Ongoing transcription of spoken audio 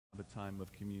time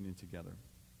of communion together.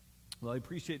 Well, I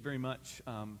appreciate very much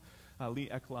Lee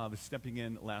Eklov stepping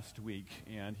in last week,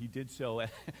 and he did so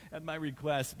at my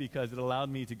request because it allowed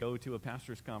me to go to a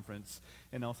pastor's conference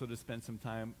and also to spend some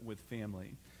time with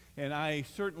family. And I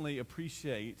certainly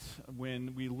appreciate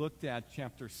when we looked at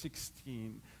chapter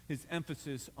 16, his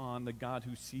emphasis on the God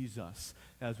who sees us,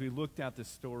 as we looked at the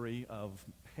story of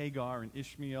Hagar and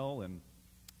Ishmael and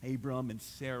Abram and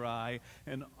Sarai,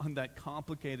 and on that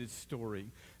complicated story.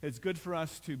 It's good for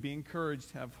us to be encouraged,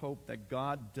 to have hope that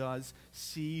God does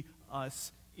see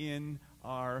us in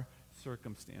our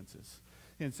circumstances.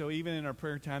 And so even in our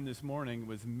prayer time this morning, it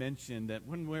was mentioned that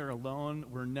when we're alone,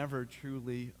 we're never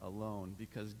truly alone,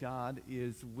 because God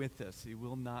is with us. He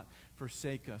will not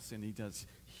forsake us, and he does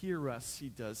hear us. He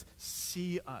does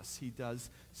see us. He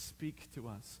does speak to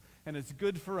us. And it's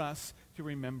good for us to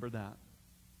remember that.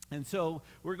 And so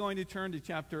we're going to turn to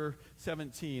chapter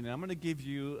 17, and I'm going to give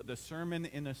you the sermon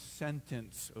in a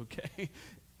sentence, okay?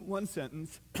 One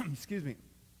sentence, excuse me.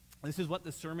 This is what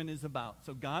the sermon is about.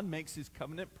 So God makes his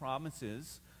covenant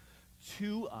promises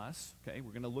to us, okay?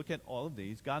 We're going to look at all of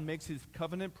these. God makes his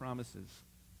covenant promises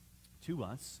to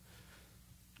us.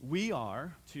 We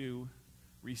are to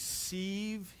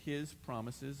receive his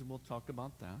promises, and we'll talk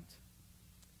about that,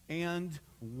 and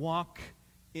walk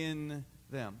in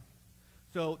them.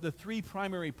 So the three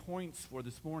primary points for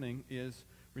this morning is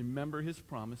remember his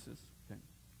promises. Okay.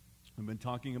 We've been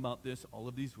talking about this all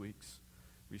of these weeks.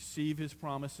 Receive his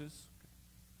promises. Okay.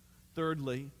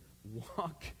 Thirdly,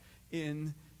 walk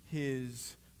in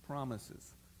his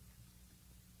promises.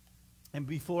 And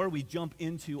before we jump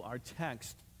into our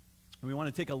text, we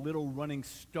want to take a little running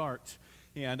start.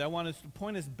 And I want to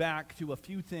point us back to a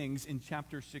few things in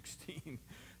chapter 16.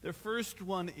 The first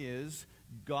one is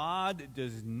God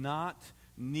does not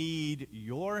need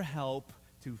your help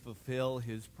to fulfill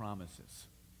his promises.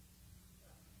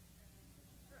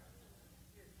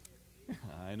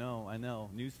 I know.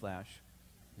 Newsflash.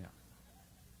 Yeah.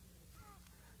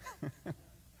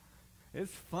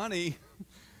 It's funny,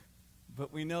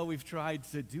 but we know we've tried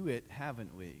to do it,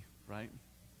 haven't we? Right?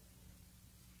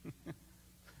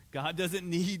 God doesn't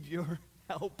need your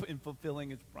help in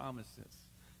fulfilling his promises.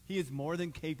 He is more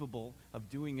than capable of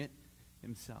doing it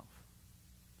himself.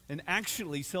 And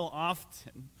actually, so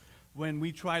often, when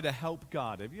we try to help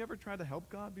God, have you ever tried to help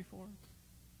God before?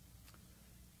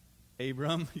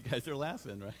 Abram, you guys are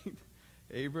laughing,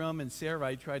 right? Abram and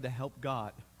Sarai tried to help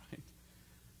God, right?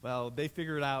 Well, they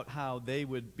figured out how they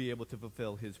would be able to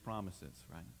fulfill his promises,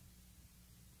 right?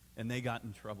 And they got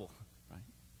in trouble, right?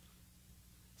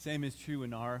 Same is true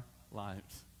in our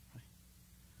lives, right?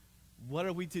 What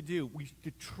are we to do? We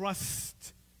should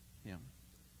trust him.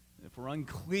 If we're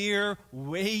unclear,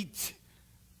 wait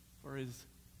for his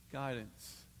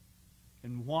guidance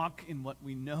and walk in what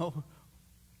we know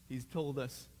he's told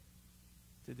us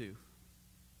to do.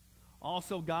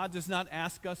 Also, God does not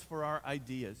ask us for our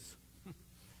ideas.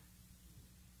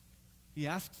 He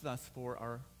asks us for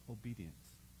our obedience.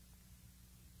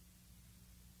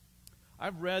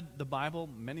 I've read the Bible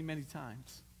many, many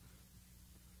times.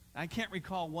 I can't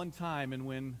recall one time in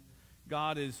when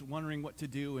God is wondering what to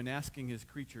do and asking his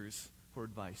creatures for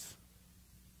advice.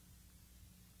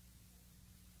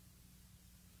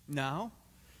 Now,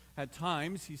 at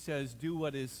times, he says, do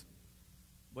what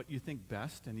you think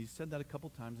best, and he said that a couple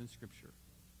times in Scripture.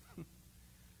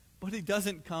 But he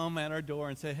doesn't come at our door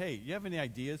and say, hey, you have any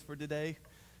ideas for today?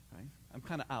 Right? I'm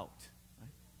kind of out.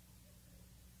 Right?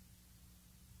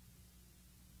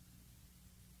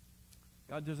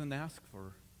 God doesn't ask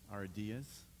for our ideas.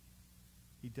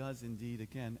 He does indeed,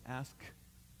 again, ask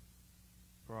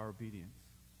for our obedience.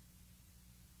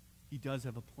 He does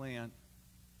have a plan.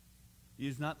 He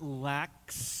is not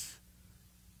lax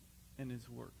in his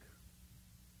work.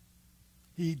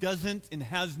 He doesn't and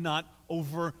has not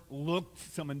overlooked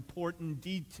some important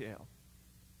detail.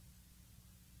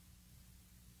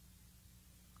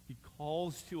 He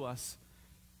calls to us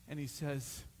and he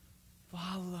says,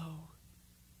 follow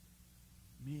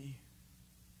me.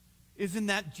 Isn't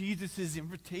that Jesus'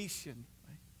 invitation?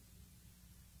 Right?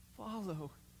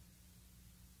 Follow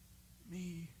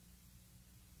me.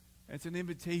 It's an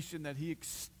invitation that he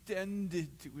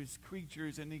extended to his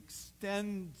creatures and he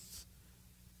extends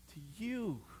to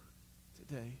you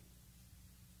today.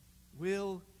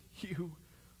 Will you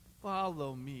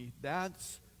follow me?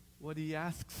 That's what he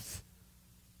asks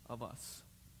of us.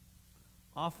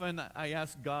 Often I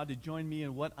ask God to join me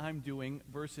in what I'm doing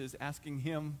versus asking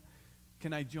him,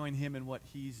 can I join him in what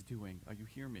he's doing? Oh, you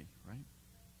hear me, right?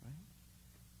 Right?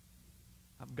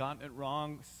 I've gotten it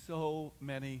wrong so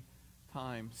many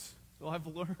times. So I've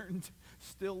learned,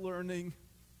 still learning.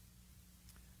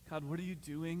 God, what are you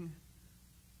doing?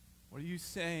 What are you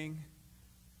saying?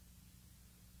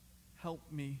 Help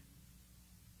me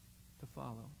to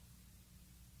follow.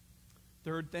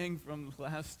 Third thing from the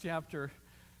last chapter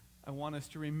I want us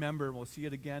to remember, we'll see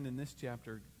it again in this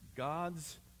chapter,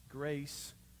 God's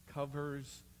grace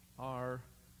covers our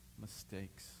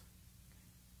mistakes.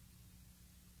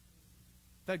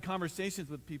 I've had conversations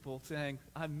with people saying,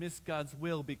 I've missed God's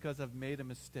will because I've made a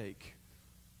mistake.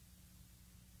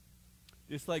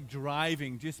 Just like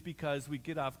driving, just because we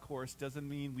get off course doesn't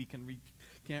mean we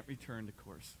can't return to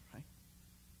course, right?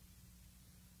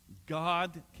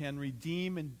 God can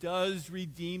redeem and does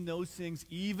redeem those things,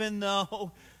 even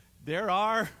though there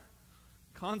are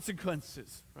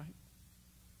consequences, right?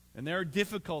 And there are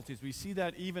difficulties. We see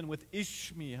that even with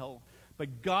Ishmael.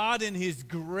 But God in his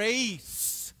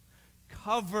grace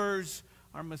covers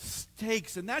our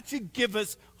mistakes, and that should give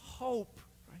us hope,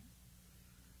 right?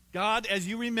 God, as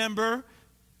you remember,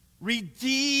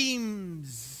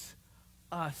 redeems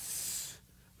us.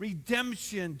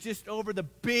 Redemption, just over the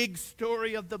big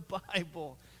story of the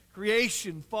Bible.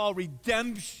 Creation, fall,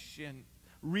 redemption,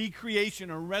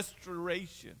 recreation or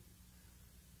restoration.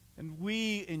 And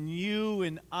we and you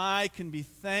and I can be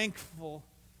thankful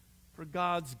for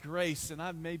God's grace. And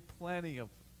I've made plenty of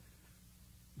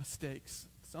mistakes.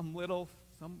 Some little,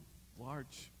 some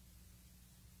large.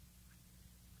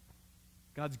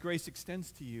 God's grace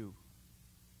extends to you.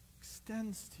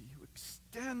 Extends to you.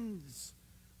 Extends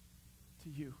to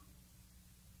you.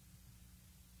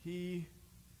 He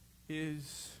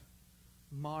is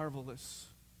marvelous.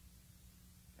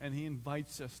 And he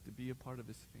invites us to be a part of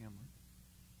his family.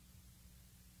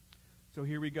 So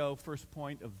here we go. First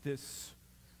point of this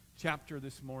chapter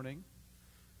this morning.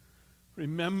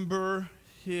 Remember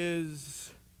his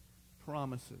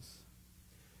promises.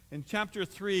 And chapter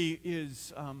 3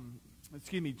 is,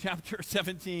 chapter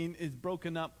 17 is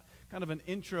broken up, kind of an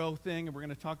intro thing, and we're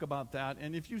going to talk about that.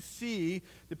 And if you see,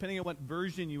 depending on what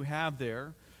version you have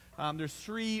there, there's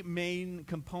three main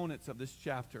components of this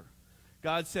chapter.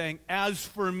 God saying, as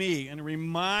for me, and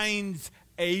reminds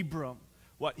Abram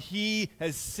what he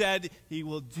has said he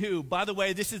will do. By the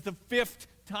way, this is the 5th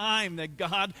time that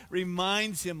God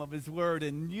reminds him of his word.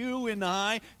 And you and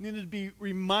I need to be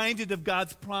reminded of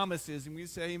God's promises. And we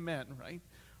say amen, right?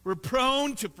 We're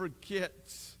prone to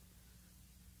forget.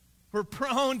 We're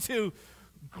prone to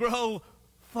grow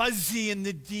fuzzy in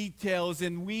the details,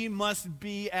 and we must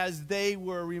be as they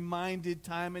were, reminded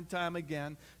time and time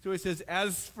again. So it says,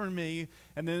 as for me,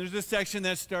 and then there's a section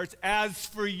that starts, as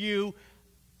for you,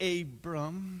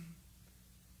 Abram.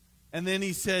 And then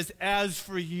he says, as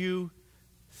for you,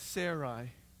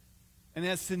 Sarai. And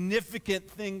has significant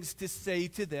things to say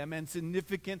to them and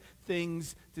significant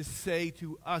things to say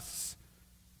to us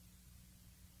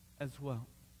as well.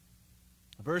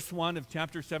 Verse 1 of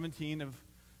chapter 17 of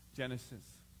Genesis.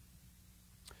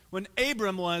 When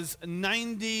Abram was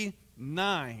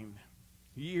 99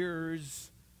 years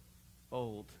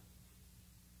old,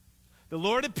 the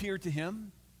Lord appeared to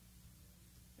him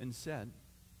and said,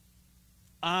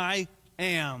 I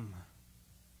am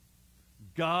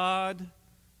God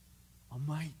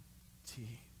Almighty.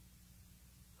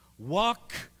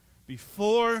 Walk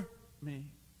before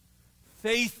me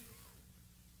faithfully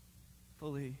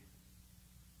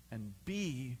and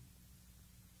be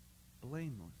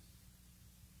blameless.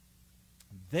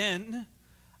 Then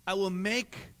I will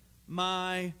make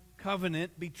my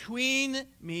covenant between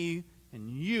me and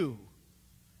you,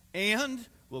 and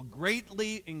will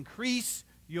greatly increase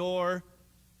your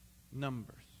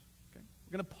numbers. Okay?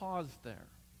 We're going to pause there.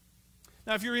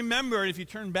 Now, if you remember, if you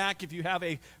turn back, if you have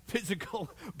a physical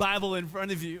Bible in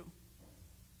front of you,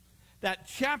 that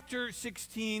chapter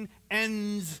 16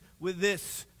 ends with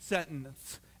this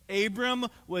sentence. Abram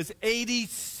was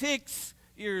 86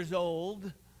 years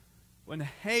old when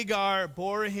Hagar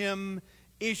bore him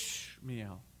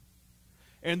Ishmael.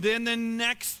 And then the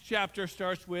next chapter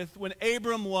starts with when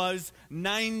Abram was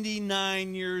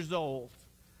 99 years old.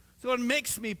 So it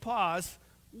makes me pause.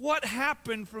 What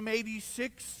happened from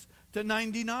 86 to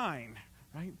 99?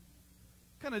 Right?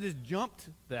 Kind of just jumped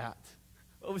that.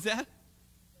 What was that?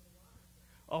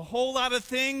 A whole lot of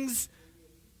things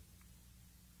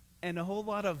and a whole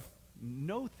lot of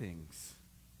no things.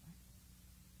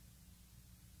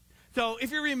 So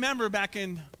if you remember back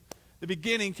in the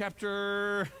beginning,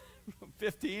 chapter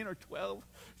 15 or 12,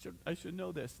 I should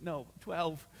know this. No,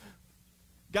 12.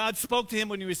 God spoke to him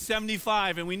when he was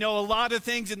 75, and we know a lot of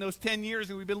things in those 10 years,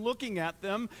 and we've been looking at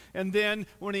them. And then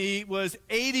when he was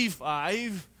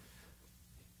 85,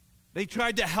 They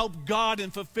tried to help God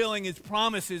in fulfilling his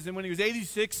promises. And when he was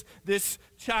 86, this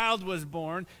child was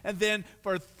born. And then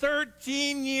for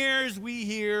 13 years, we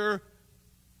hear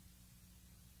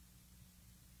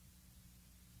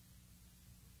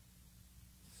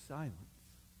silence.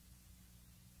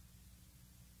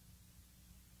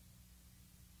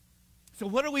 So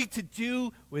what are we to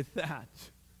do with that?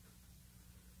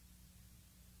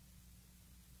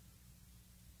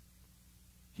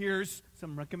 Here's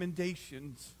some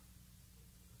recommendations.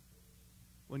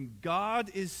 When God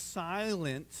is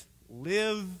silent,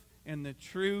 live in the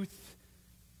truth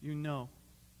you know.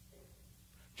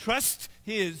 Trust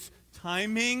his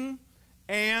timing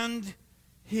and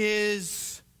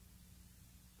his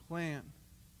plan.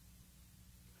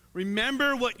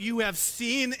 Remember what you have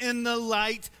seen in the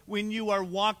light when you are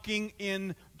walking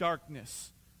in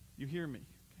darkness. You hear me?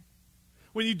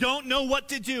 When you don't know what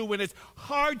to do, when it's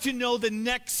hard to know the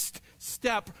next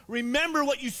step, remember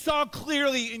what you saw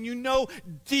clearly and you know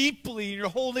deeply. You're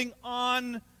holding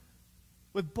on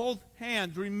with both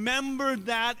hands. Remember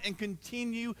that and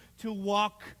continue to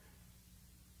walk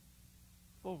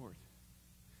forward.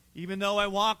 Even though I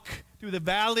walk through the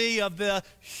valley of the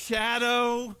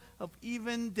shadow of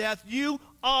even death, you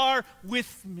are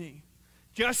with me.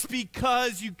 Just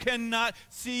because you cannot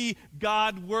see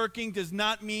God working does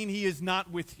not mean he is not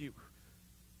with you.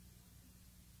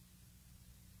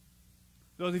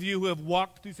 Those of you who have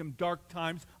walked through some dark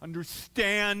times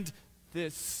understand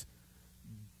this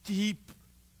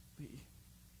deeply.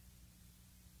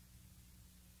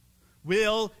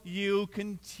 Will you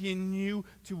continue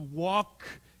to walk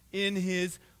in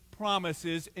his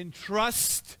promises and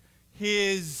trust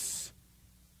his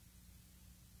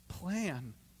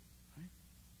plan?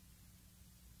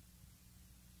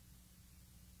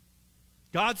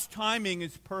 God's timing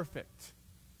is perfect.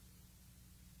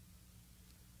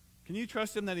 Can you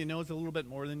trust him that he knows a little bit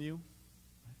more than you?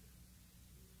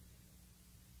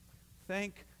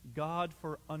 Thank God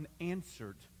for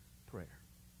unanswered prayer.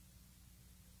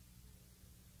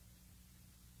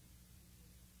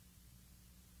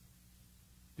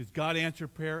 Does God answer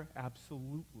prayer?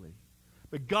 Absolutely.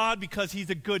 But God, because he's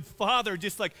a good father,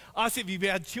 just like us, if you've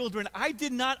had children, I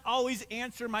did not always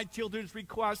answer my children's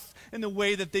requests in the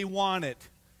way that they wanted.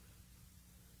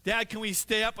 Dad, can we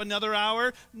stay up another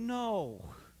hour? No.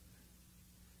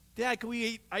 Dad, can we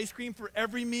eat ice cream for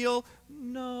every meal?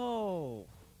 No.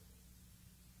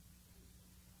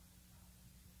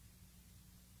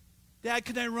 Dad,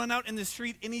 can I run out in the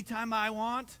street anytime I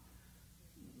want?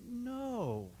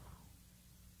 No.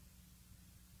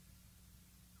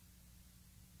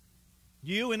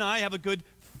 You and I have a good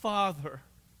father.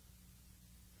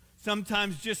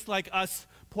 Sometimes just like us,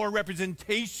 poor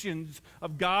representations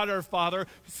of God our Father,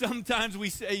 sometimes we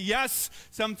say yes,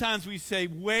 sometimes we say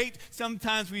wait,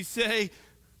 sometimes we say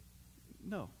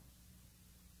no.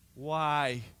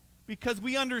 Why? Because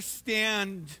we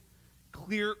understand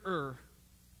clearer.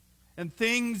 And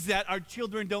things that our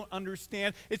children don't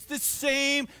understand. It's the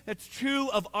same that's true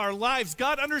of our lives.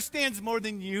 God understands more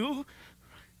than you.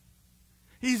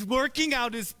 He's working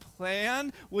out his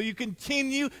plan. Will you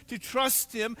continue to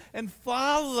trust him and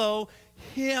follow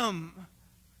him?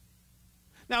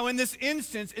 Now, in this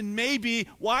instance, and maybe,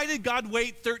 why did God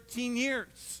wait 13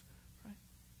 years? Right?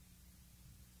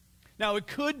 Now, it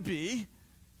could be,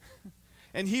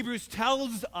 and Hebrews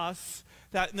tells us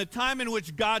that in the time in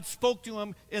which God spoke to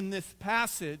him in this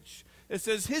passage, it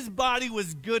says his body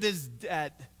was good as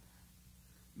dead,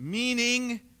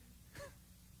 meaning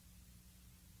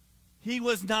he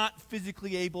was not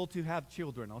physically able to have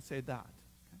children. I'll say that.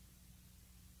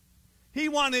 He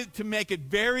wanted to make it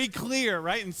very clear,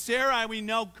 right? And Sarah, we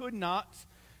know, could not.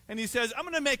 And he says, I'm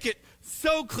going to make it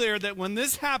so clear that when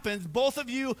this happens, both of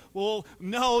you will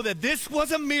know that this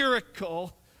was a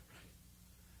miracle.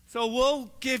 So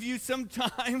we'll give you some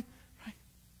time. Right?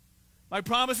 My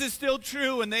promise is still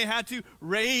true, and they had to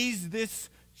raise this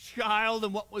child,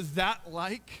 and what was that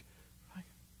like? Right?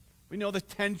 We know the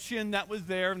tension that was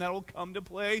there, and that will come to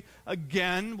play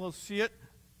again. We'll see it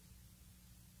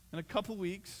in a couple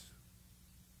weeks.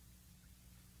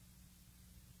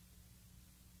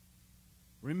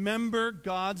 Remember,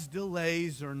 God's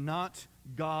delays are not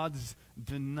God's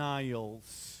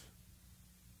denials.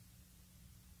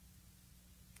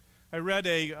 I read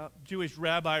a Jewish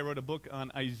rabbi wrote a book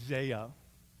on Isaiah.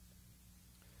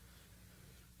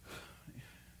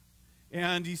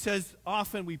 And he says,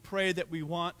 often we pray that we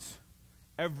want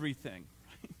everything.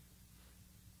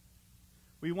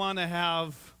 We want to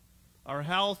have our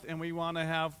health and we want to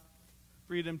have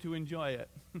freedom to enjoy it.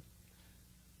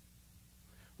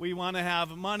 We want to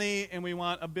have money and we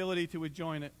want ability to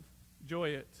enjoy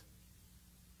it.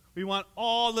 We want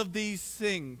all of these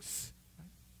things.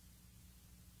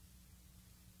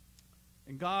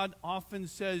 And God often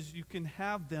says you can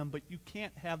have them, but you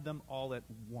can't have them all at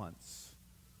once.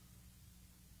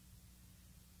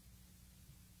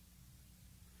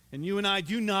 And you and I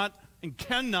do not and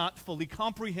cannot fully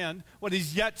comprehend what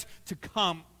is yet to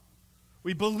come.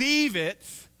 We believe it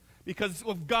because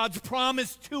of God's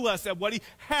promise to us that what he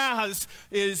has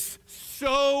is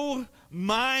so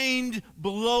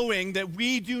mind-blowing that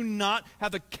we do not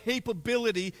have the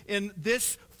capability in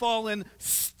this fallen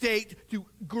state to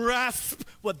grasp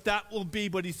what that will be.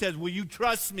 But he says, will you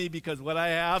trust me because what I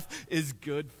have is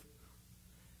good?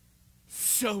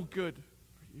 So good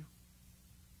for you.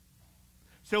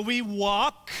 So we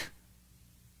walk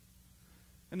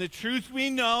in the truth we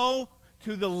know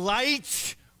to the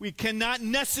light we cannot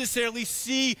necessarily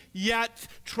see yet,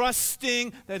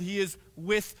 trusting that he is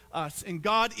with us. And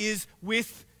God is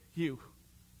with you.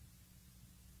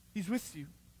 He's with you.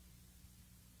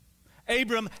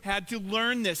 Abram had to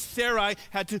learn this. Sarai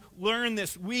had to learn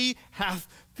this. We have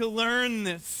to learn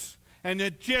this. And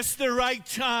at just the right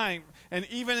time, and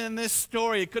even in this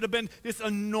story, it could have been just a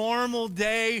normal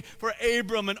day for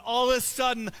Abram, and all of a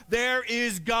sudden, there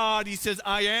is God. He says,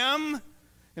 I am,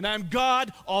 and I'm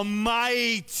God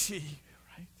Almighty.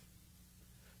 Right?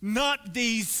 Not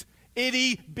these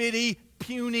itty-bitty,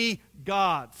 puny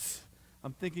gods.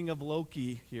 I'm thinking of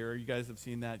Loki here. You guys have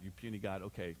seen that? You puny god.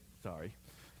 Okay, sorry.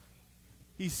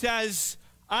 He says,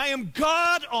 I am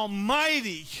God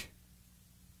Almighty,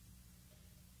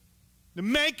 the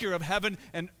maker of heaven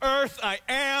and earth. I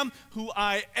am who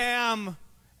I am.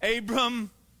 Abram,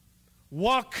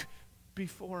 walk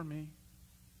before me.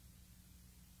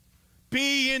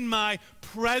 Be in my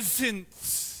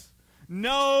presence.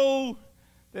 Know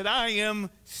that I am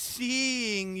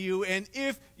seeing you, and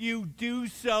if you do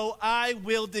so, I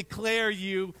will declare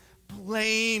you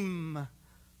blameless.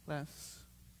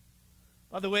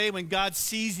 By the way, when God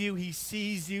sees you, he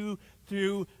sees you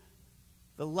through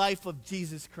the life of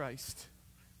Jesus Christ.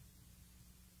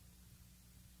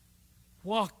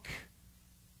 Walk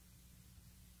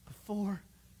before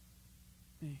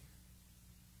me.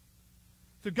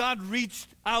 So God reached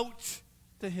out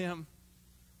to him.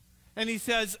 And he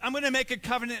says, I'm going to make a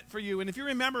covenant for you. And if you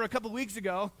remember a couple weeks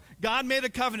ago, God made a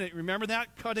covenant. Remember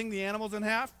that? Cutting the animals in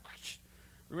half?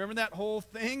 Remember that whole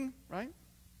thing, right?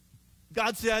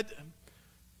 God said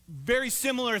very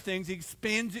similar things. He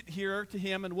expands it here to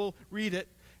him, and we'll read it.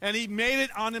 And he made it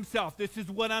on himself. This is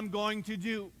what I'm going to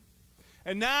do.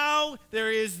 And now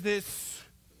there is this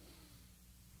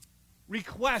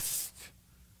request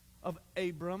of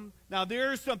Abram. Now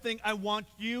there is something I want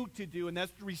you to do, and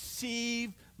that's to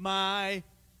receive my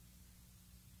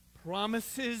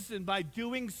promises. And by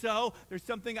doing so, there's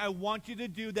something I want you to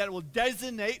do that will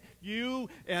designate you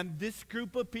and this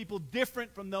group of people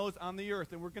different from those on the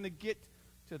earth. And we're going to get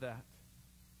to that.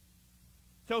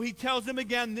 So he tells him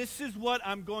again, this is what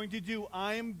I'm going to do.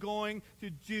 I am going to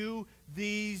do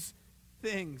these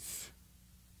things.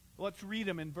 Let's read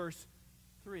them in verse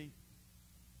 3.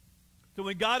 So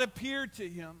when God appeared to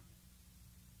him,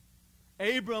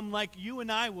 Abram, like you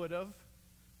and I would have,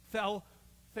 fell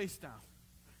face down.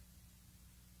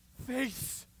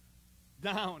 Face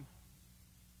down.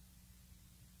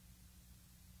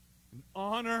 In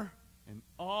honor and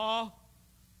awe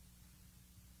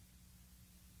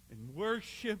and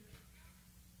worship.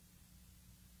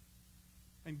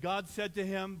 And God said to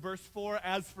him, verse 4,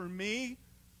 as for me,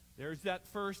 there's that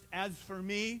first, as for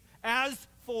me,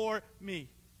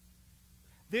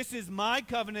 this is my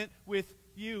covenant with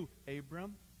you,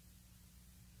 Abram.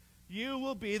 You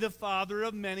will be the father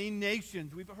of many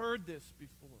nations. We've heard this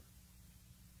before.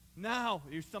 Now,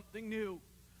 here's something new.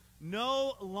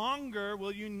 No longer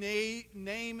will your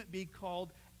name be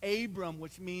called Abram,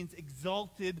 which means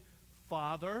exalted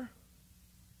father.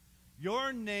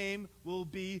 Your name will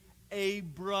be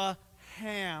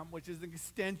Abraham, which is an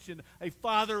extension, a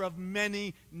father of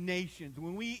many nations.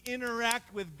 When we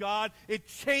interact with God, it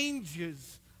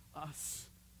changes us.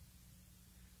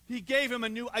 He gave him a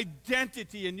new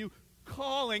identity, a new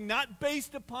calling, not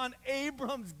based upon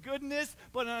Abram's goodness,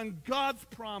 but on God's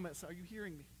promise. Are you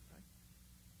hearing me? Right?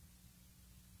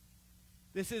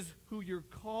 This is who you're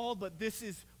called, but this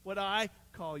is what I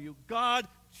call you. God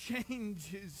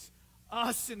changes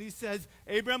us, and he says,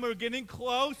 Abram, we're getting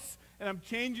close, and I'm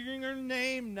changing your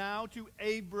name now to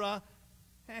Abraham.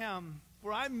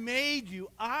 For I have made you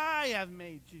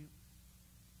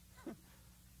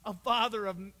a father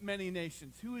of many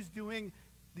nations. Who is doing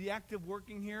the active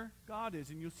working here? God is.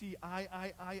 And you'll see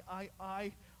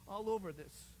I all over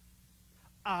this.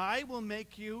 I will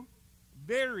make you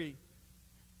very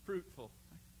fruitful.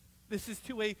 This is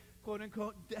to a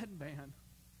quote-unquote dead man.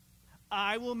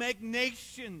 I will make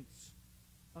nations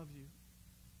of you,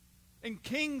 and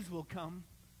kings will come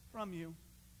from you.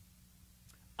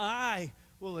 I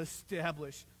will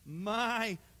establish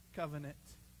my covenant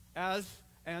as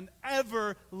an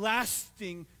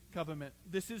everlasting covenant.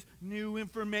 This is new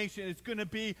information. It's going to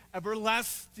be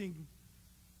everlasting,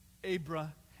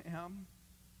 Abraham.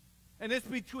 And it's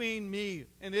between me,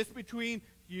 and it's between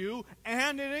you,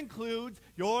 and it includes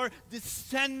your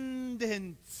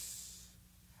descendants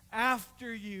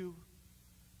after you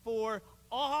for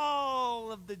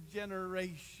all of the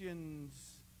generations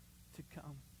to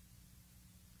come.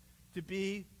 To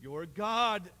be your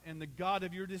God and the God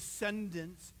of your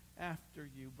descendants after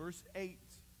you. Verse 8.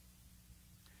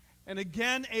 And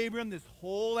again, Abram, this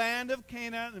whole land of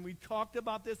Canaan, and we talked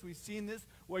about this, we've seen this,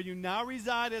 where you now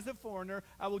reside as a foreigner,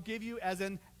 I will give you as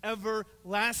an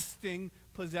everlasting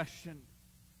possession.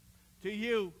 To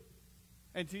you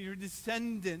and to your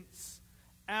descendants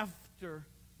after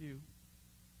you.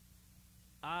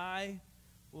 I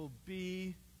will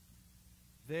be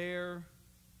their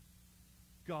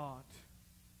God.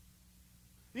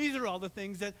 These are all the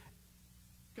things that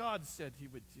God said he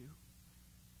would do.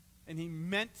 And he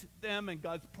meant them, and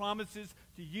God's promises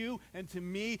to you and to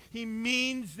me, he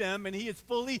means them, and he is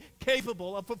fully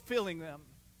capable of fulfilling them.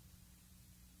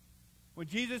 When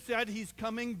Jesus said he's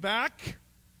coming back,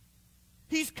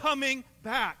 he's coming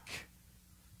back.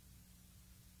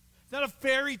 It's not a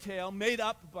fairy tale made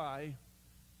up by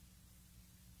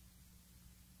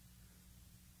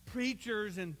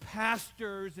preachers and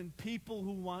pastors and people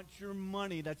who want your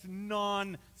money. That's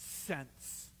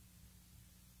nonsense.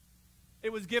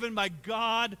 It was given by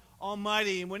God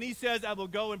Almighty. And when he says, I will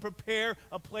go and prepare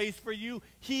a place for you,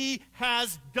 he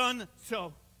has done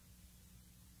so.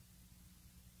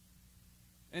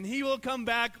 And he will come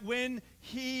back when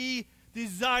he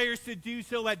desires to do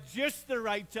so at just the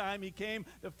right time. He came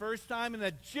the first time, and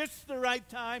at just the right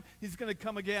time, he's going to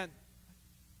come again.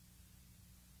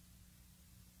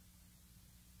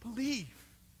 Believe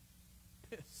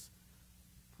this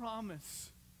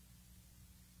promise.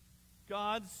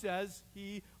 God says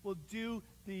he will do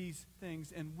these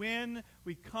things. And when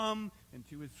we come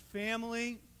into his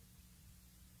family,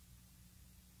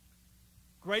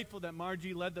 grateful that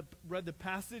Margie read the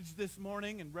passage this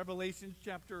morning in Revelation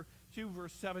chapter 2,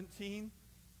 verse 17.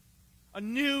 A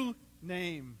new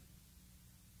name.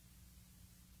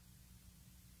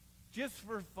 Just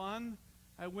for fun,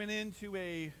 I went into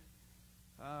a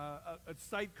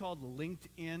site called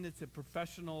LinkedIn. It's a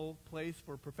professional place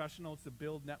for professionals to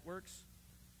build networks.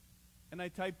 And I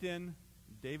typed in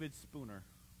David Spooner.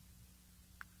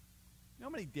 You know how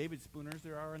many David Spooners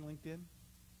there are on LinkedIn?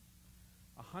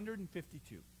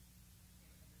 152.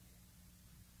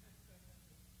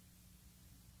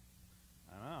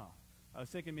 I don't know. I was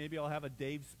thinking maybe I'll have a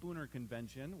Dave Spooner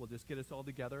convention. We'll just get us all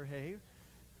together. Hey,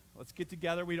 let's get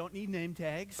together. We don't need name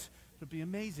tags. It'll be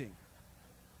amazing.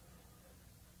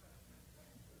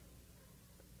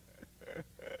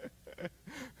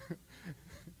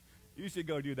 You should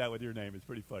go do that with your name. It's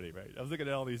pretty funny, right? I was looking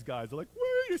at all these guys. They're like,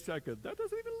 wait a second. That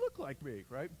doesn't even look like me,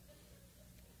 right?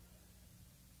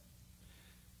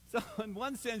 So in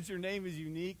one sense, your name is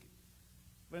unique.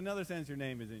 But in another sense, your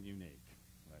name isn't unique,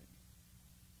 right?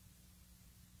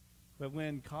 But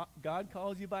when God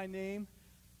calls you by name,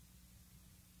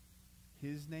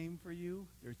 his name for you,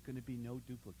 there's going to be no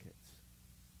duplicates.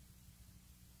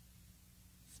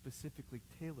 Specifically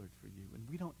tailored for you, and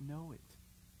we don't know it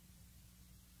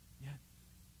yet.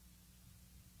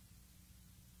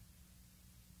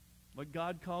 What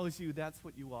God calls you, that's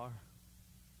what you are.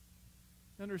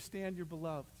 Understand you're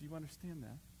beloved. Do you understand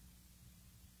that?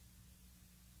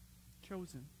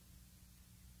 Chosen,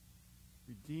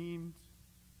 redeemed,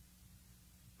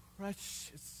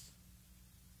 precious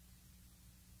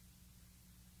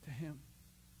to him.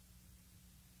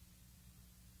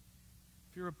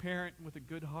 If you're a parent with a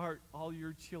good heart, all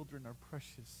your children are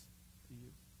precious to you.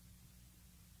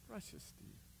 Precious to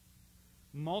you.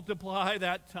 Multiply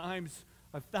that times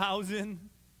 1,000.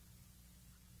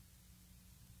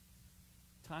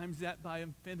 Times that by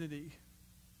infinity.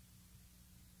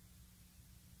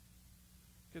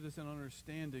 Get us an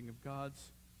understanding of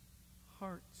God's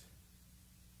heart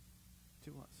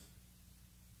to us.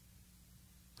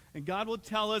 And God will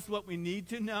tell us what we need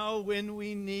to know when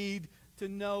we need to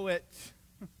know it.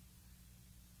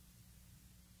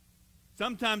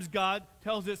 Sometimes God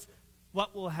tells us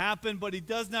what will happen, but he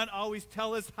does not always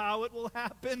tell us how it will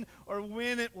happen or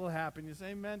when it will happen. You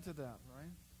say amen to that, right?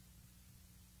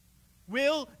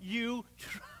 Will you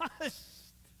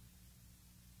trust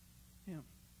him?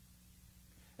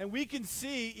 And we can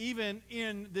see even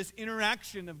in this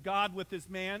interaction of God with this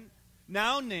man,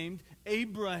 now named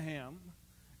Abraham,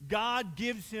 God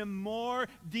gives him more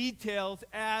details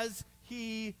as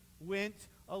he went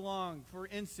along. For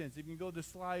instance, if you can go to the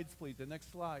slides, please, the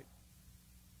next slide.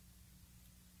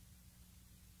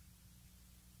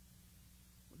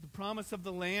 The promise of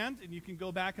the land, and you can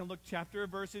go back and look chapter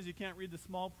verses. You can't read the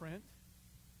small print.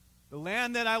 The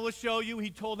land that I will show you,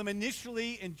 he told him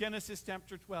initially in Genesis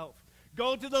chapter 12.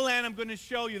 Go to the land I'm going to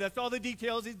show you. That's all the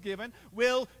details he's given.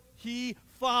 Will he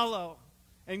follow?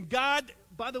 And God,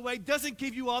 by the way, doesn't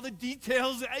give you all the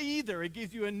details either. It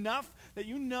gives you enough that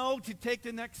you know to take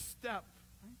the next step.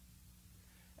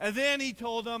 And then he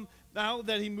told them, now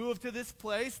that he moved to this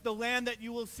place, the land that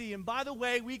you will see. And by the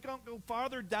way, we can't go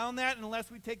farther down that unless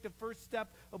we take the first step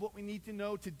of what we need to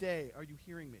know today. Are you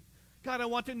hearing me? God, I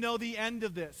want to know the end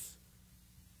of this.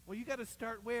 Well, you got to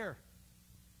start where?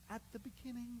 At the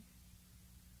beginning.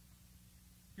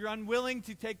 If you're unwilling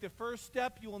to take the first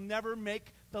step, you will never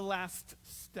make the last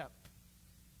step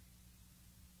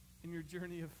in your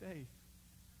journey of faith.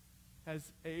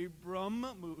 As Abram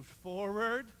moved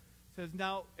forward, says,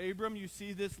 now, Abram, you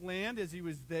see this land as he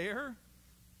was there?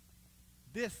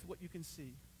 This, what you can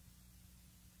see.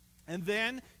 And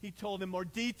then he told him more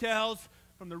details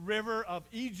from the river of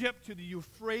Egypt to the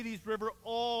Euphrates River,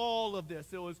 all of this.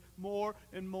 There was more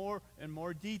and more and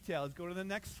more details. Go to the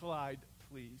next slide,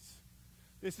 please.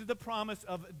 This is the promise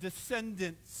of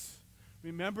descendants.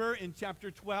 Remember in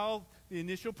chapter 12, the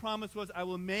initial promise was, I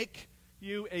will make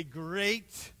you a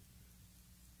great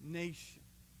nation.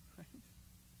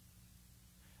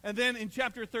 And then in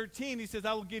chapter 13, he says,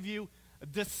 I will give you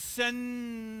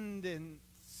descendants.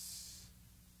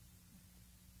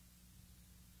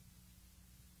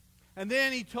 And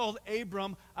then he told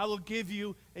Abram, I will give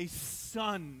you a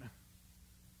son.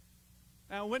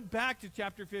 Now, I went back to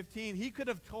chapter 15. He could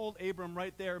have told Abram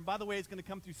right there, and by the way, it's going to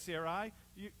come through Sarai.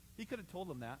 He could have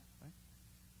told him that, right?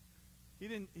 He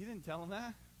didn't tell him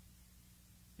that.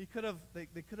 He could have,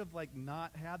 they could have like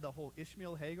not had the whole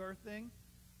Ishmael Hagar thing.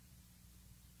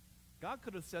 God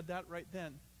could have said that right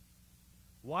then.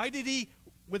 Why did he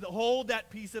withhold that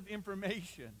piece of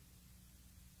information?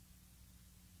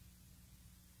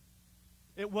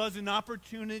 It was an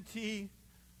opportunity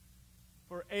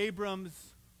for Abram's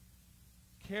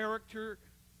character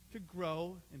to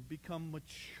grow and become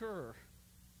mature.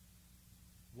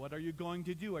 What are you going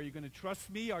to do? Are you going to trust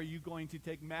me? Are you going to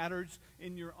take matters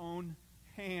in your own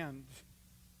hand?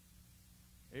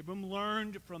 Abram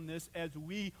learned from this, as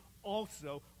we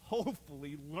also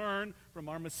hopefully learn from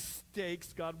our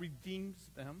mistakes. God redeems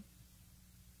them.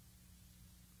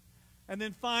 And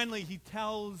then finally, he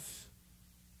tells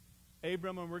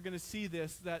Abram, and we're going to see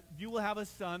this, that you will have a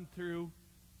son through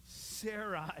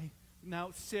Sarai.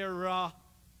 Now, Sarah,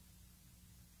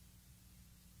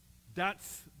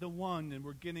 that's the one, and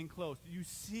we're getting close. You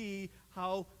see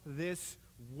how this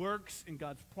works in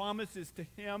God's promises to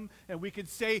him, and we could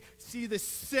see the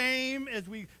same as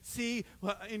we see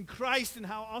in Christ, and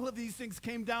how all of these things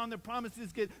came down. The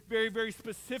promises get very, very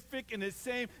specific, and the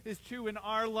same is true in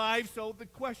our lives. So the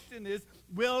question is,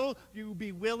 will you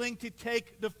be willing to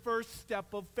take the first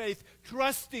step of faith,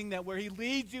 trusting that where he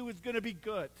leads you is going to be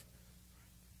good?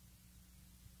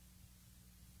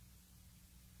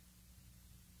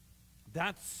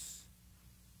 That's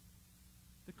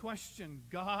the question.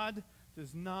 God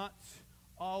does not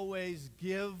always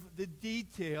give the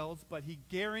details, but he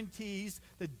guarantees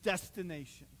the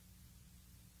destination.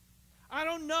 I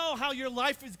don't know how your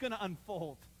life is going to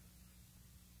unfold.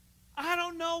 I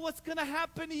don't know what's going to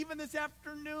happen even this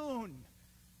afternoon.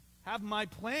 Have my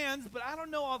plans, but I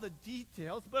don't know all the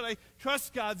details, but I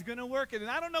trust God's going to work it. And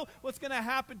I don't know what's going to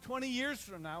happen 20 years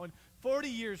from now and 40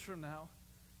 years from now.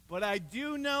 But I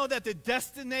do know that the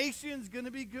destination is going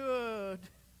to be good.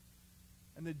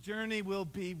 And the journey will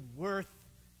be worth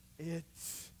it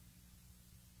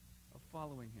of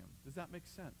following him. Does that make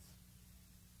sense?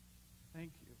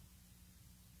 Thank you.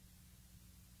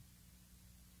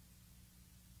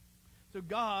 So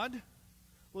God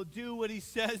will do what he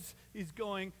says he's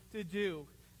going to do.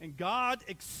 And God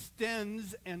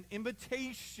extends an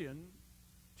invitation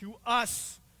to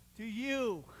us, to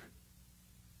you.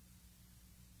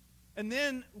 And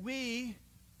then we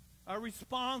are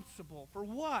responsible for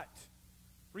what?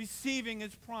 Receiving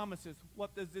his promises.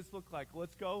 What does this look like?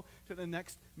 Let's go to the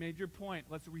next major point.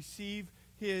 Let's receive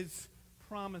his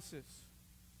promises.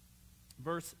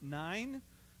 Verse 9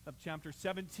 of chapter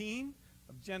 17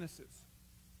 of Genesis.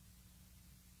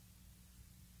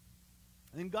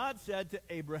 And God said to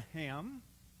Abraham,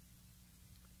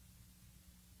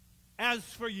 as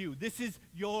for you, this is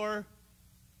your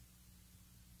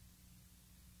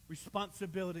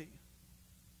responsibility.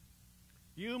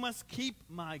 You must keep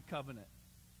my covenant.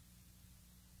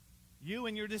 You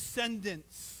and your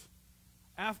descendants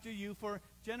after you for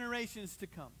generations to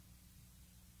come.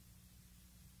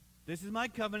 This is my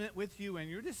covenant with you and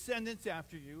your descendants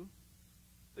after you,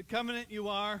 the covenant you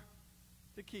are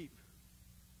to keep.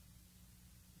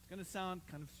 It's going to sound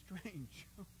kind of strange.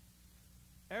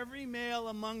 Every male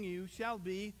among you shall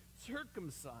be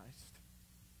circumcised.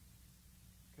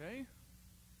 Okay?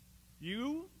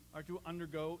 You are to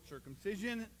undergo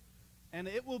circumcision, and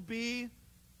it will be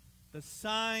the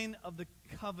sign of the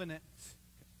covenant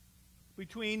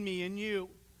between me and you.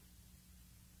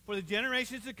 For the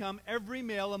generations to come, every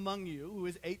male among you who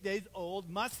is 8 days old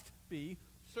must be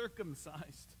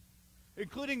circumcised,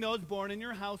 including those born in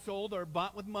your household or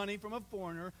bought with money from a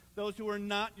foreigner, those who are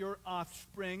not your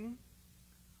offspring.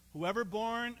 Whoever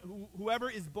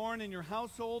is born in your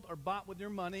household or bought with your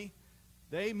money,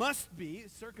 they must be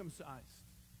circumcised.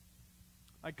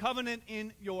 My covenant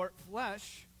in your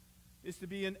flesh is to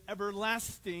be an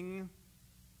everlasting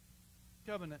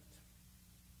covenant.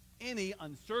 Any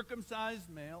uncircumcised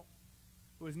male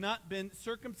who has not been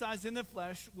circumcised in the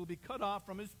flesh will be cut off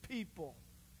from his people.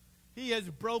 He has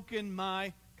broken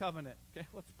my covenant. Okay,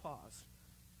 let's pause.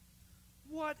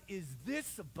 What is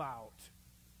this about?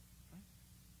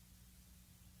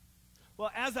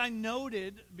 Well, as I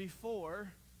noted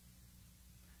before,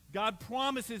 God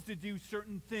promises to do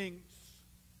certain things.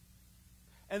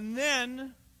 And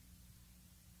then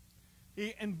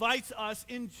he invites us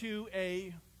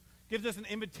gives us an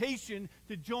invitation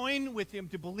to join with him,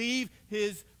 to believe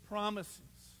his promises.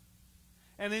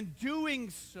 And in doing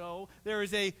so, there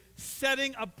is a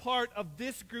setting apart of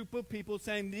this group of people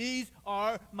saying, these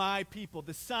are my people,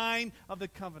 the sign of the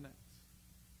covenant.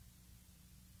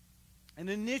 And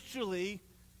initially,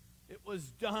 it was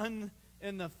done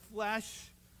in the flesh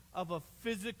of a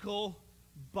physical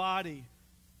body.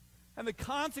 And the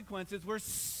consequences were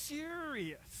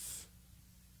serious.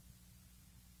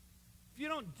 If you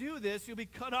don't do this, you'll be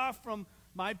cut off from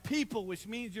my people, which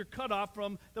means you're cut off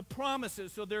from the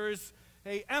promises. So there is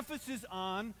an emphasis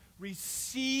on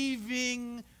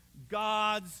receiving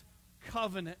God's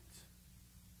covenant.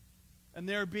 And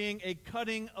there being a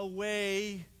cutting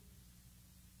away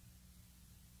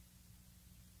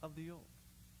of the old.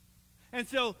 And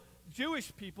so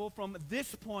Jewish people from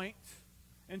this point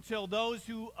until those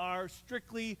who are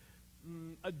strictly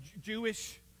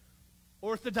Jewish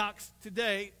Orthodox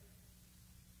today,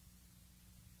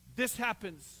 this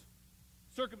happens.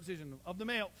 Circumcision of the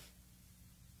males.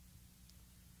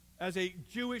 As a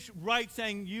Jewish rite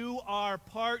saying you are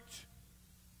part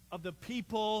of the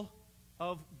people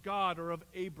of God or of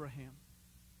Abraham.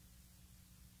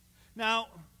 Now,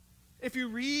 if you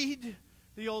read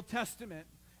the Old Testament,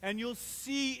 and you'll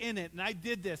see in it, and I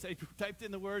did this, I typed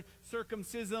in the word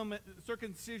circumcision,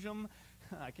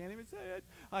 I can't even say it.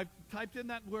 I typed in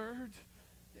that word,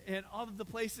 and all of the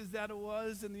places that it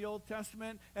was in the Old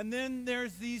Testament, and then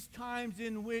there's these times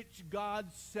in which God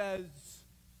says,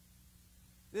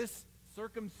 this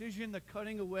circumcision, the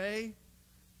cutting away,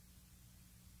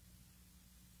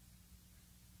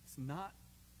 it's not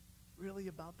really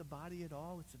about the body at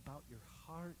all, it's about your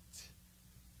heart.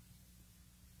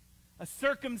 A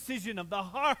circumcision of the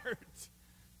heart.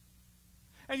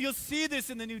 And you'll see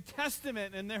this in the New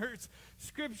Testament, and there's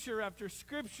scripture after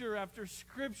scripture after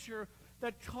scripture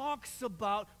that talks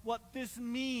about what this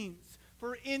means.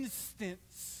 For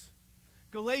instance,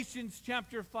 Galatians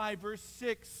chapter 5, verse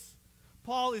 6,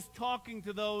 Paul is talking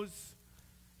to those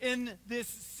in this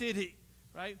city,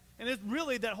 right? And it's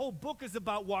really, that whole book is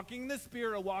about walking in the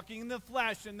Spirit or walking in the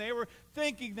flesh. And they were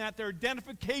thinking that their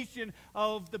identification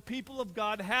of the people of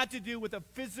God had to do with a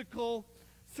physical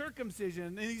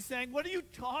circumcision. And he's saying, what are you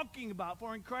talking about?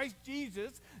 For in Christ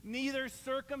Jesus, neither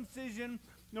circumcision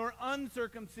nor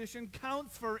uncircumcision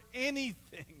counts for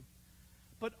anything,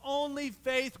 but only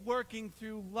faith working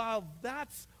through love.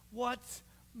 That's what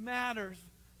matters.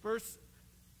 Verse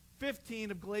 15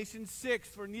 of Galatians 6,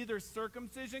 for neither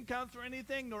circumcision counts for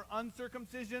anything, nor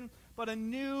uncircumcision, but a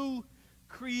new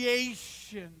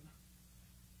creation.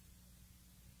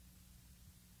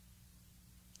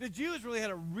 The Jews really had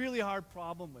a really hard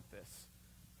problem with this.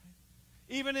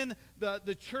 Even in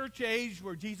the church age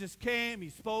where Jesus came, he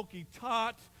spoke, he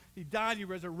taught, he died, he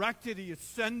resurrected, he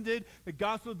ascended, the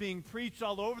gospel being preached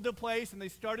all over the place, and they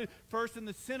started first in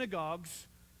the synagogues.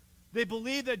 They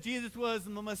believed that Jesus was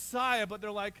the Messiah, but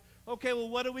they're like, okay, well,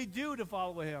 what do we do to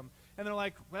follow him? And they're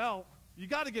like, well, you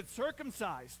got to get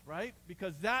circumcised, right?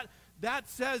 Because that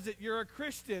says that you're a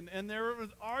Christian. And there was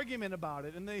argument about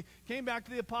it. And they came back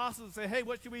to the apostles and said, hey,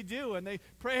 what should we do? And they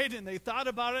prayed and they thought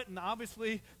about it. And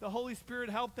obviously the Holy Spirit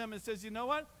helped them and says, you know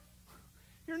what?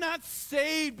 You're not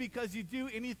saved because you do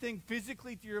anything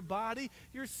physically to your body.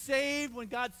 You're saved when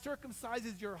God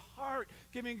circumcises your heart,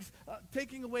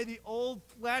 taking away the old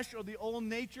flesh or the old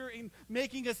nature and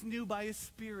making us new by His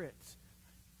Spirit.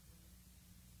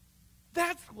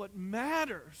 That's what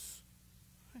matters.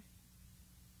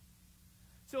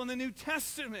 So in the New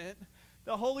Testament,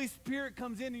 the Holy Spirit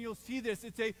comes in, and you'll see this.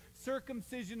 It's a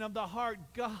circumcision of the heart.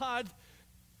 God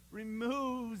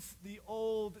removes the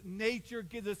old nature,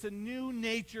 gives us a new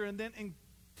nature, and then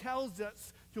tells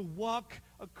us to walk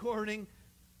according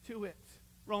to it.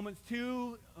 Romans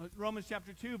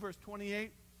chapter 2, verse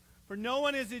 28. For no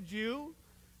one is a Jew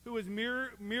who is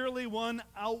merely one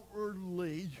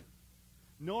outwardly,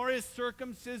 nor is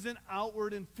circumcision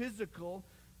outward and physical,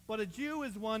 but a Jew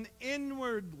is one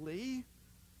inwardly,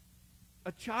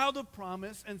 a child of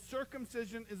promise, and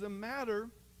circumcision is a matter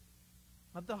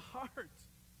of the heart,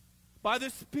 by the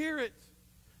Spirit,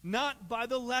 not by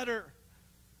the letter,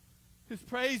 whose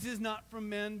praise is not from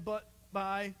men, but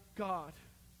by God.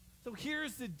 So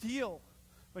here's the deal.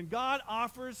 When God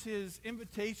offers His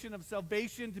invitation of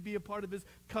salvation to be a part of His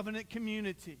covenant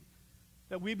community,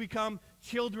 that we become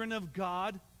children of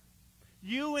God,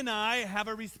 you and I have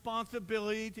a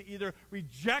responsibility to either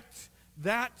reject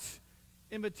that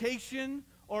invitation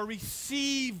or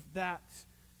receive that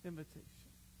invitation.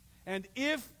 And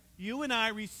if you and I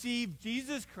receive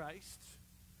Jesus Christ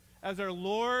as our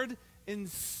Lord and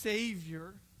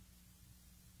Savior,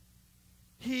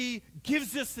 He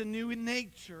gives us a new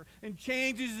nature and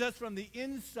changes us from the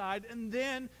inside, and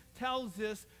then tells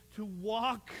us to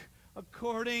walk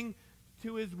according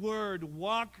to His word.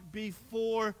 Walk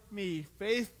before me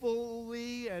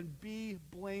faithfully and be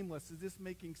blameless. Is this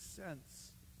making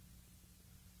sense?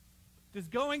 Does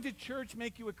going to church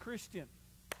make you a Christian?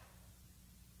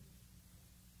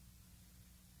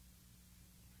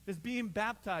 Does being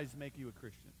baptized make you a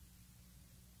Christian?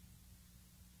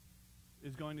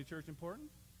 Is going to church important?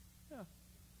 Yeah.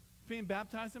 Is being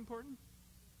baptized important?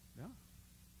 Yeah.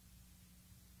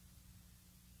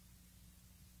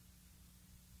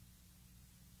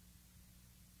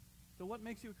 So what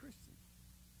makes you a Christian?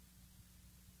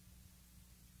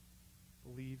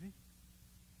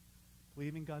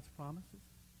 Believing God's promises.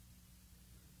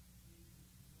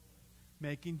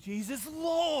 Making Jesus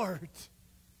Lord.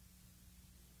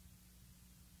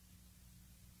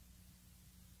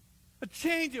 A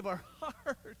change of our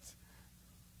heart.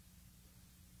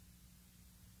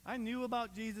 I knew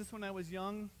about Jesus when I was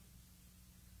young.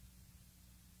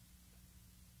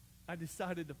 I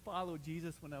decided to follow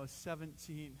Jesus when I was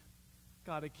 17.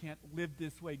 God, I can't live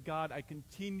this way. God, I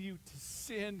continue to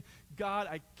sin. God,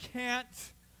 I can't.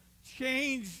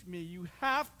 Change me. You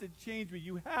have to change me.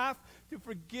 You have to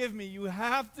forgive me. You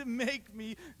have to make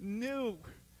me new.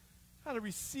 How to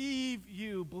receive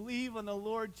you. Believe on the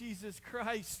Lord Jesus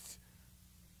Christ.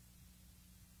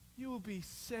 You will be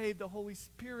saved. The Holy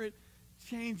Spirit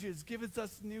changes, gives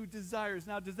us new desires.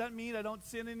 Now, does that mean I don't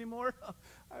sin anymore?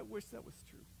 I wish that was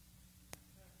true.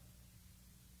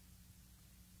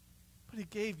 But He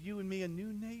gave you and me a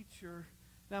new nature.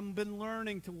 And I've been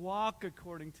learning to walk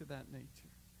according to that nature.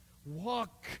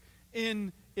 Walk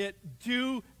in it.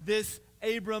 Do this,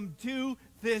 Abram. Do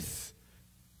this,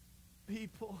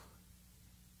 people.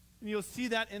 And you'll see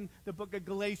that in the book of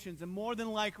Galatians. And more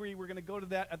than likely, we're going to go to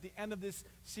that at the end of this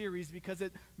series because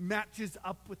it matches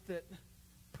up with it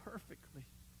perfectly.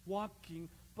 Walking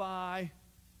by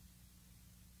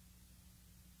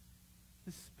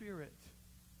the Spirit.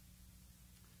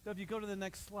 So if you go to the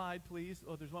next slide, please.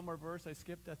 Oh, there's one more verse I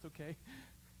skipped. That's okay.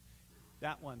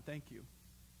 That one. Thank you.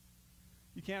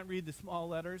 You can't read the small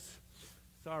letters.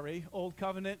 Sorry. Old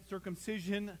covenant,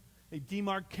 circumcision, a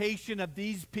demarcation of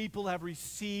these people have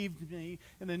received me.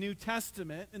 In the New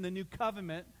Testament, in the New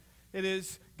Covenant, it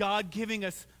is God giving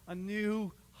us a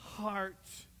new heart.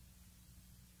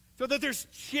 So that there's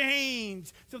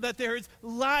change, so that there's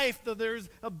life, so there's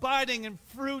abiding and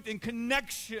fruit and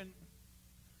connection.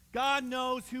 God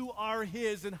knows who are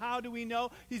His, and how do we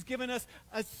know? He's given us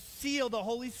a seal, the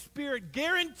Holy Spirit,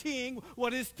 guaranteeing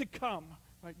what is to come.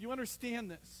 Right? You understand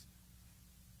this?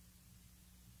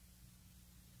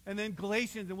 And then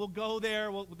Galatians, and we'll go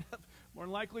there. We'll more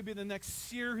than likely be the next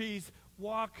series.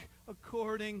 Walk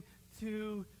according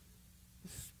to the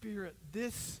Spirit.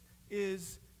 This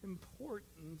is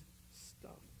important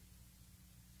stuff.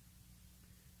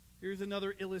 Here's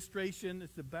another illustration.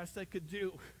 It's the best I could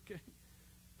do. Okay.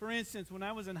 For instance, when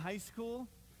I was in high school,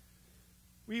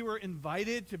 we were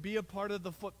invited to be a part of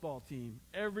the football team.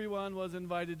 Everyone was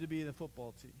invited to be the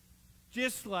football team.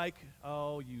 Just like,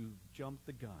 oh, you jumped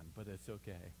the gun, but it's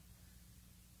okay.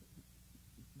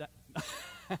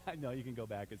 No, you can go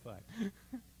back. It's fine.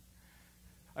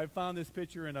 I found this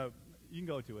picture you can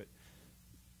go to it.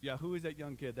 Yeah, who is that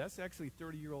young kid? That's actually a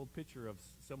 30-year-old picture of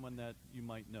someone that you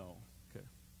might know. Okay.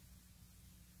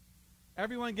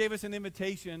 Everyone gave us an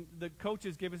invitation. The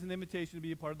coaches gave us an invitation to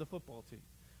be a part of the football team.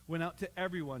 Went out to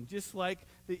everyone, just like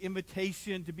the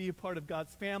invitation to be a part of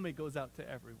God's family goes out to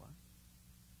everyone.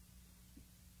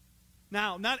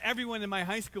 Now, not everyone in my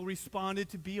high school responded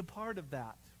to be a part of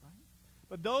that, right?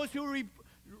 But those who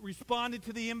responded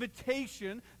to the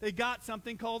invitation, they got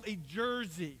something called a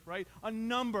jersey, right? A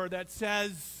number that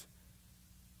says,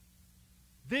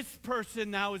 this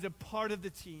person now is a part of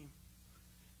the team.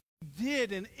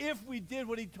 And if we did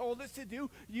what he told us to do,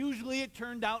 usually it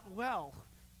turned out well.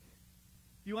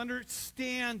 You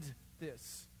understand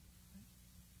this.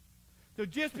 So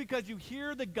just because you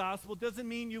hear the gospel doesn't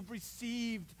mean you've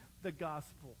received the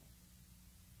gospel.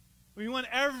 We want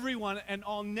everyone and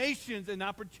all nations an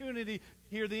opportunity to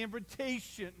hear the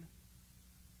invitation.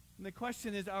 And the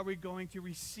question is, are we going to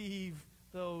receive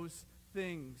those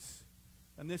things?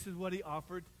 And this is what he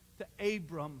offered to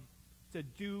Abram, to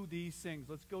do these things.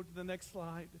 Let's go to the next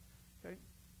slide. Okay.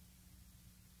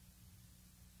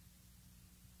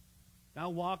 Now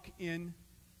walk in,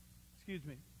 excuse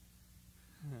me,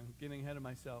 I'm getting ahead of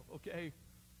myself. Okay.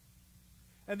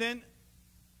 And then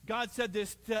God said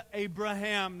this to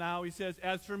Abraham. Now he says,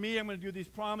 as for me, I'm going to do these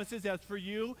promises. As for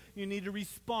you, you need to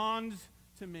respond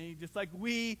to me. Just like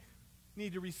we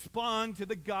need to respond to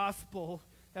the gospel.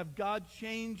 Have God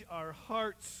change our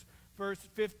hearts. Verse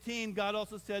 15, God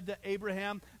also said to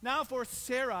Abraham, now for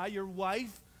Sarai, your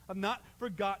wife, I've not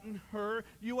forgotten her.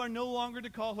 You are no longer to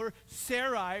call her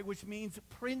Sarai, which means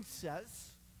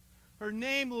princess. Her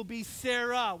name will be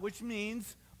Sarah, which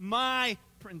means my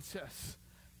princess.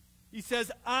 He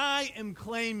says, I am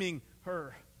claiming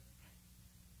her.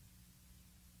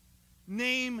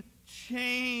 Name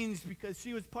changed because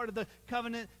she was part of the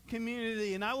covenant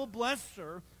community. And I will bless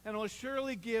her, and I will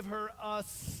surely give her a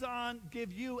son,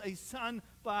 give you a son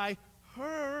by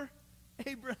her,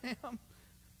 Abraham.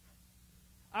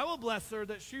 I will bless her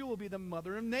that she will be the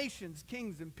mother of nations.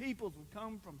 Kings and peoples will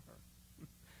come from her.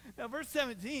 Now, verse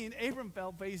 17, Abram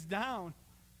fell face down,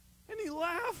 and he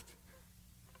laughed.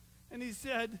 And he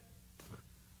said,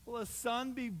 will a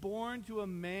son be born to a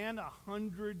man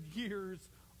 100 years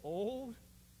old?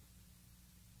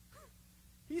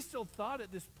 He still thought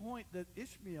at this point that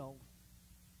Ishmael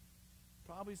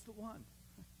probably is the one.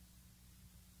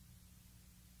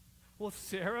 Will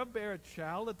Sarah bear a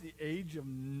child at the age of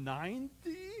 90?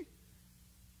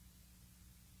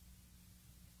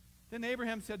 Then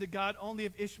Abraham said to God, only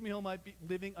if Ishmael might be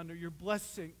living under your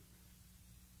blessing.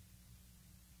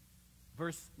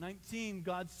 Verse 19,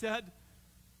 God said,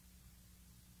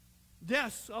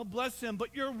 yes, I'll bless him,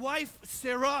 but your wife,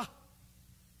 Sarah,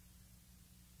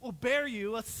 will bear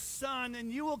you a son,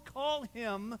 and you will call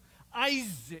him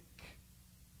Isaac,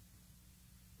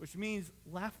 which means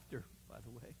laughter, by the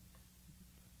way.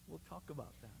 We'll talk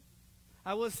about that.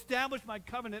 I will establish my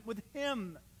covenant with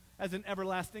him as an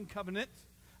everlasting covenant,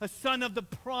 a son of the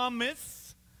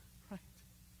promise, right?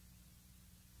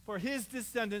 For his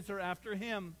descendants are after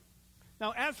him.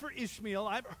 Now, as for Ishmael,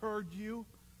 I've heard you.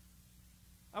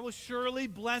 I will surely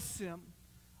bless him.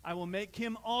 I will make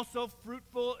him also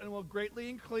fruitful and will greatly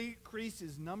increase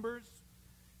his numbers.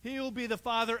 He will be the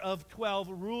father of 12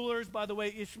 rulers. By the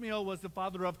way, Ishmael was the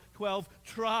father of 12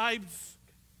 tribes.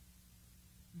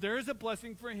 There is a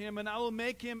blessing for him, and I will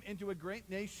make him into a great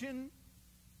nation.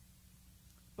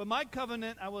 But my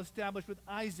covenant I will establish with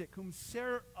Isaac, whom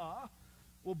Sarah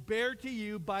will bear to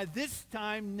you by this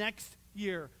time next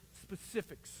year.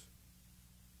 Specifics.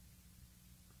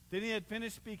 Then he had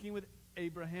finished speaking with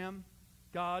Abraham.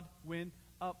 God went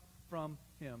up from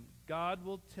him. God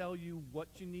will tell you what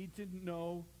you need to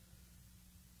know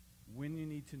when you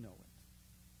need to know it.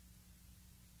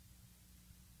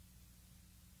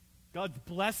 God's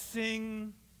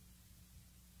blessing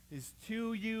is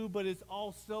to you, but it's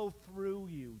also through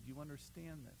you. Do you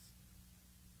understand this?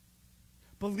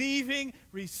 Believing,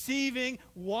 receiving,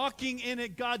 walking in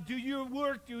it. God, do your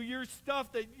work, do your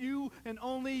stuff that you and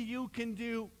only you can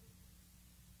do.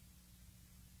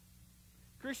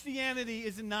 Christianity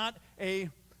is not a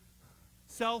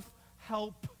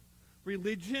self-help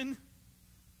religion.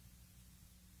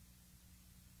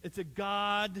 It's a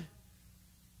God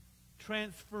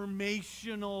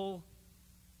transformational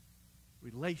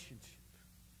relationship.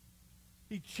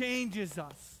 He changes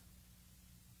us,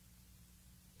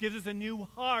 gives us a new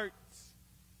heart,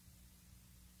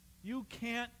 You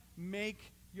can't make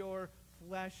your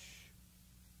flesh,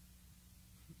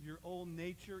 your old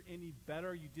nature, any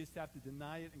better. You just have to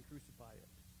deny it and crucify it.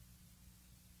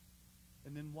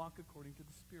 And then walk according to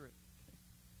the Spirit.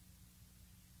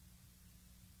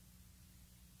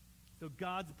 So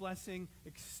God's blessing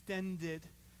extended.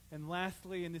 And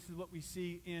lastly, and this is what we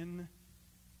see in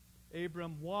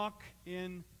Abram, walk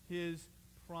in his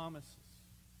promises.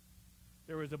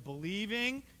 There was a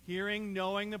believing, hearing,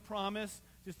 knowing the promise,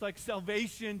 just like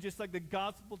salvation, just like the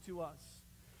gospel to us.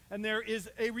 And there is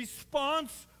a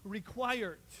response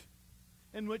required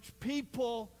in which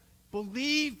people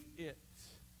believe it.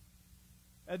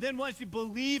 And then once you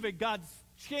believe it, God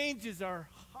changes our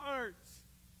hearts,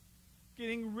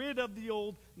 getting rid of the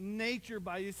old nature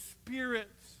by his Spirit.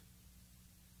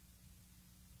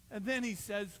 And then he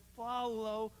says,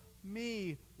 follow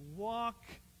me. Walk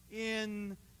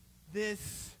in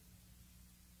this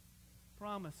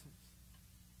promises.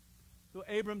 So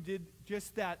Abraham did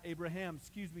just that.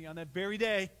 On that very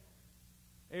day,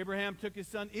 Abraham took his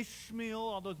son Ishmael,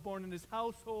 all those born in his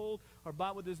household or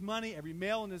bought with his money, every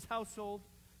male in his household,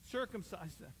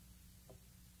 circumcised them.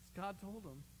 As God told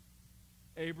him.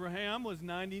 Abraham was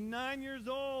 99 years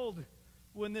old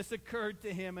when this occurred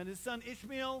to him, and his son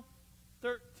Ishmael,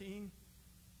 13.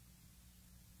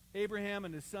 Abraham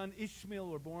and his son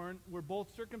Ishmael were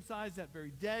both circumcised that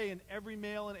very day, and every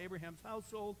male in Abraham's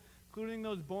household, including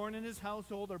those born in his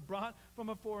household or brought from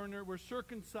a foreigner, were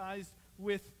circumcised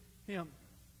with him.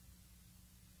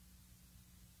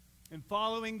 In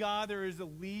following God, there is a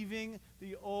leaving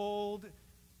the old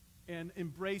and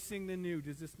embracing the new.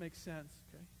 Does this make sense?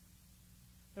 Okay.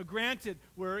 Now, granted,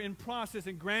 we're in process,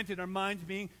 and granted, our minds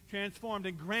being transformed,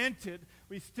 and granted,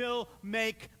 we still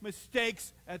make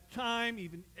mistakes at time.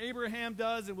 Even Abraham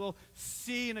does, and we'll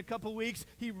see in a couple weeks,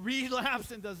 he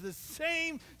relapses and does the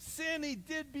same sin he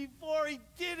did before. He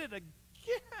did it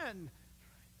again.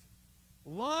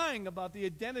 Lying about the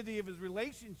identity of his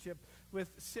relationship with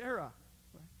Sarah.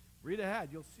 Read ahead,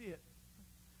 you'll see it.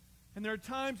 And there are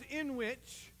times in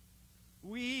which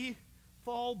we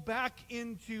fall back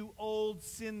into old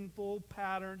sinful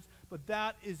patterns, but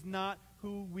that is not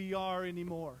who we are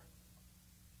anymore.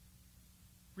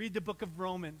 Read the book of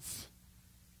Romans,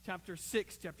 chapter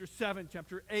 6, chapter 7,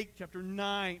 chapter 8, chapter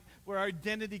 9, where our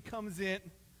identity comes in.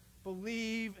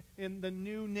 Believe in the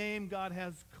new name God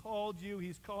has called you.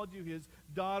 He's called you his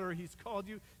daughter. He's called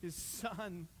you his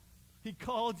son. He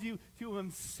called you to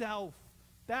himself.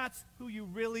 That's who you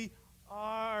really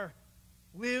are.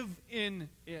 Live in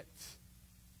it.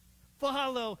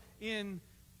 Follow in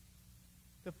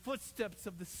the footsteps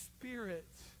of the Spirit.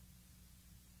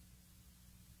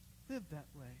 Live that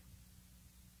way.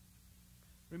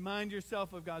 Remind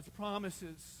yourself of God's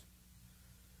promises.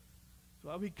 That's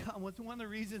why we come. What's one of the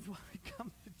reasons why we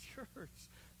come to church?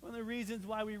 One of the reasons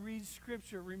why we read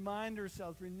Scripture. Remind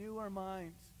ourselves, renew our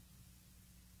minds.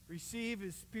 Receive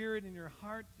his Spirit in your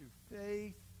heart through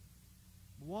faith.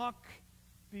 Walk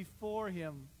before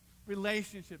him.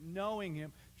 Relationship, knowing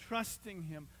him, trusting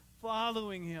him,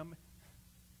 following him,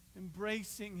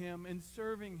 embracing him, and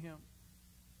serving him.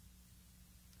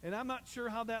 And I'm not sure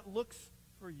how that looks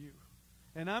for you.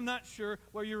 And I'm not sure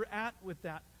where you're at with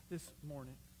that this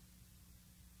morning.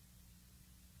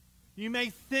 You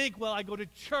may think, well, I go to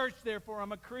church, therefore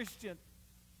I'm a Christian.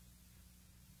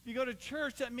 If you go to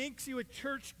church, that makes you a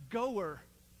church goer.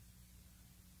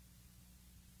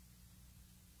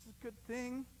 It's a good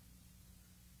thing.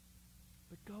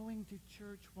 But going to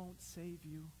church won't save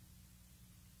you.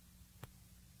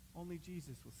 Only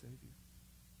Jesus will save you.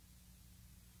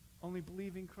 Only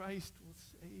believing Christ will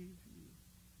save you.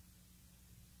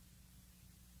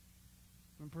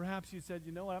 And perhaps you said,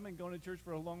 you know what, I've been going to church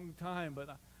for a long time, but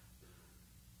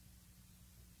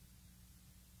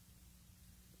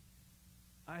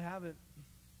I haven't,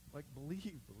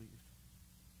 believed.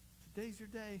 Today's your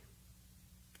day.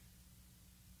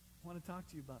 I want to talk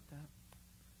to you about that.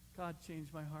 God,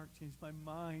 change my heart, change my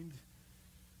mind.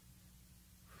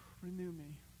 Renew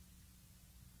me.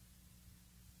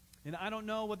 And I don't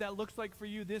know what that looks like for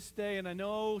you this day, and I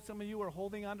know some of you are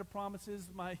holding on to promises.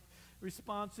 My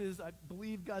response is, I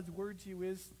believe God's word to you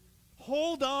is,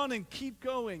 hold on and keep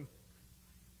going.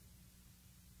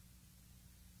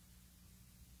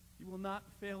 He will not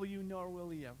fail you, nor will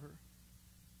he ever.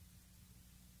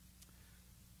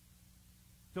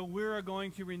 So we're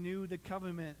going to renew the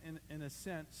covenant in a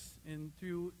sense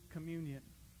through communion.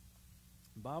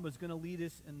 Bob is going to lead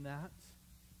us in that.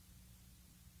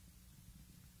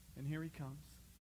 And here he comes.